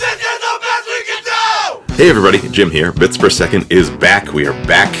Hey everybody, Jim here. Bits Per Second is back. We are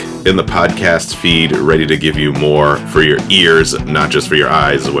back in the podcast feed, ready to give you more for your ears, not just for your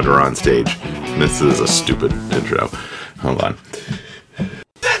eyes when we're on stage. And this is a stupid intro. Hold on.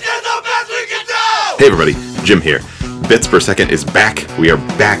 This is the best we can do! Hey everybody, Jim here. Bits Per Second is back. We are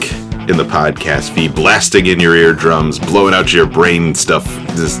back in the podcast feed, blasting in your eardrums, blowing out your brain stuff.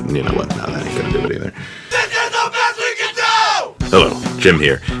 Just, you know what? No, that ain't gonna do it either. This is the best we can do! Hello, Jim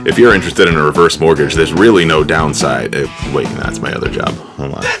here. If you're interested in a reverse mortgage, there's really no downside. Wait, that's my other job.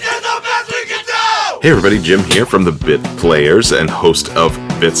 Hold on. This is the best we can do! Hey everybody, Jim here from the Bit Players and host of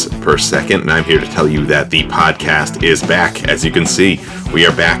Bits Per Second, and I'm here to tell you that the podcast is back. As you can see, we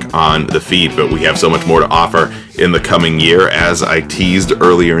are back on the feed, but we have so much more to offer in the coming year. As I teased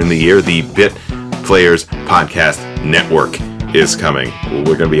earlier in the year, the Bit Players Podcast Network is coming.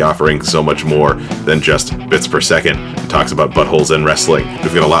 We're going to be offering so much more than just Bits Per Second. It talks about buttholes and wrestling.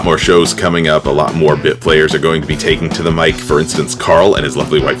 We've got a lot more shows coming up. A lot more Bit Players are going to be taking to the mic. For instance, Carl and his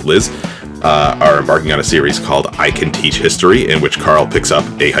lovely wife Liz are embarking on a series called I Can Teach History, in which Carl picks up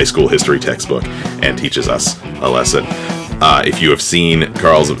a high school history textbook and teaches us a lesson. If you have seen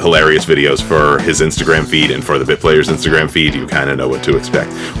Carl's hilarious videos for his Instagram feed and for the Bit Players Instagram feed, you kind of know what to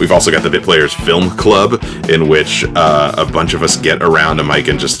expect. We've also got the Bit Players Film Club, in which a bunch of us get around a mic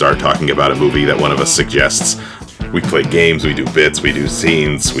and just start talking about a movie that one of us suggests. We play games, we do bits, we do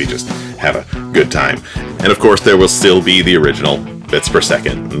scenes, we just have a good time. And of course, there will still be the original Bits Per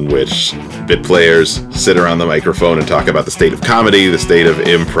Second, in which Bit Players sit around the microphone and talk about the state of comedy, the state of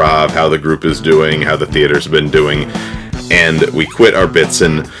improv, how the group is doing, how the theater's been doing. And we quit our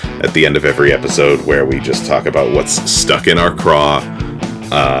bitsin' at the end of every episode, where we just talk about what's stuck in our craw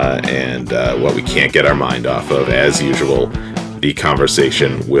and what we can't get our mind off of. As usual, the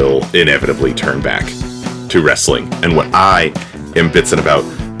conversation will inevitably turn back to wrestling. And what I am bitsin' about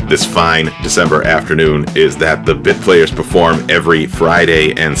this fine December afternoon is that the Bit Players perform every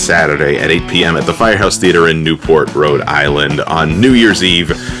Friday and Saturday at 8 p.m. at the Firehouse Theater in Newport, Rhode Island on New Year's Eve,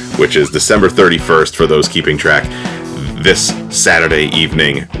 which is December 31st for those keeping track. This Saturday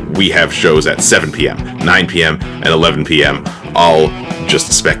evening, we have shows at 7 p.m., 9 p.m., and 11 p.m., all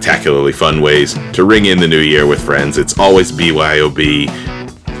just spectacularly fun ways to ring in the new year with friends. It's always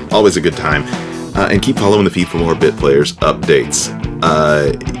BYOB, always a good time. And keep following the feed for more Bit Players updates.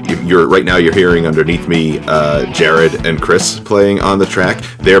 Right now you're hearing underneath me Jared and Chris playing on the track.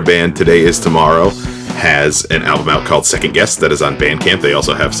 Their band Today Is Tomorrow has an album out called Second Guess that is on Bandcamp. They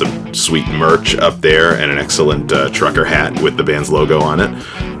also have some sweet merch up there and an excellent trucker hat with the band's logo on it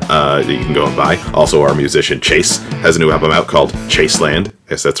that you can go and buy. Also, our musician Chase has a new album out called Chaseland.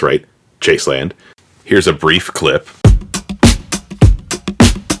 Yes, that's right, Chaseland. Here's a brief clip.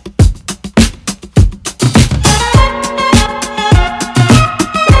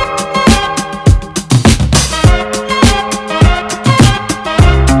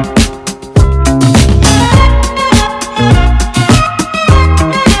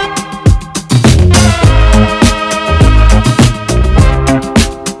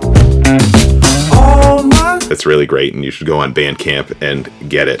 It's really great, and you should go on Bandcamp and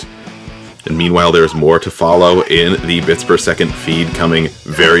get it. And meanwhile, there's more to follow in the Bits Per Second feed coming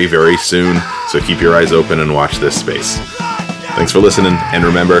very, very soon, so keep your eyes open and watch this space. Thanks for listening, and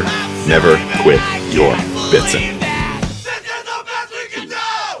remember, never quit your bitsing.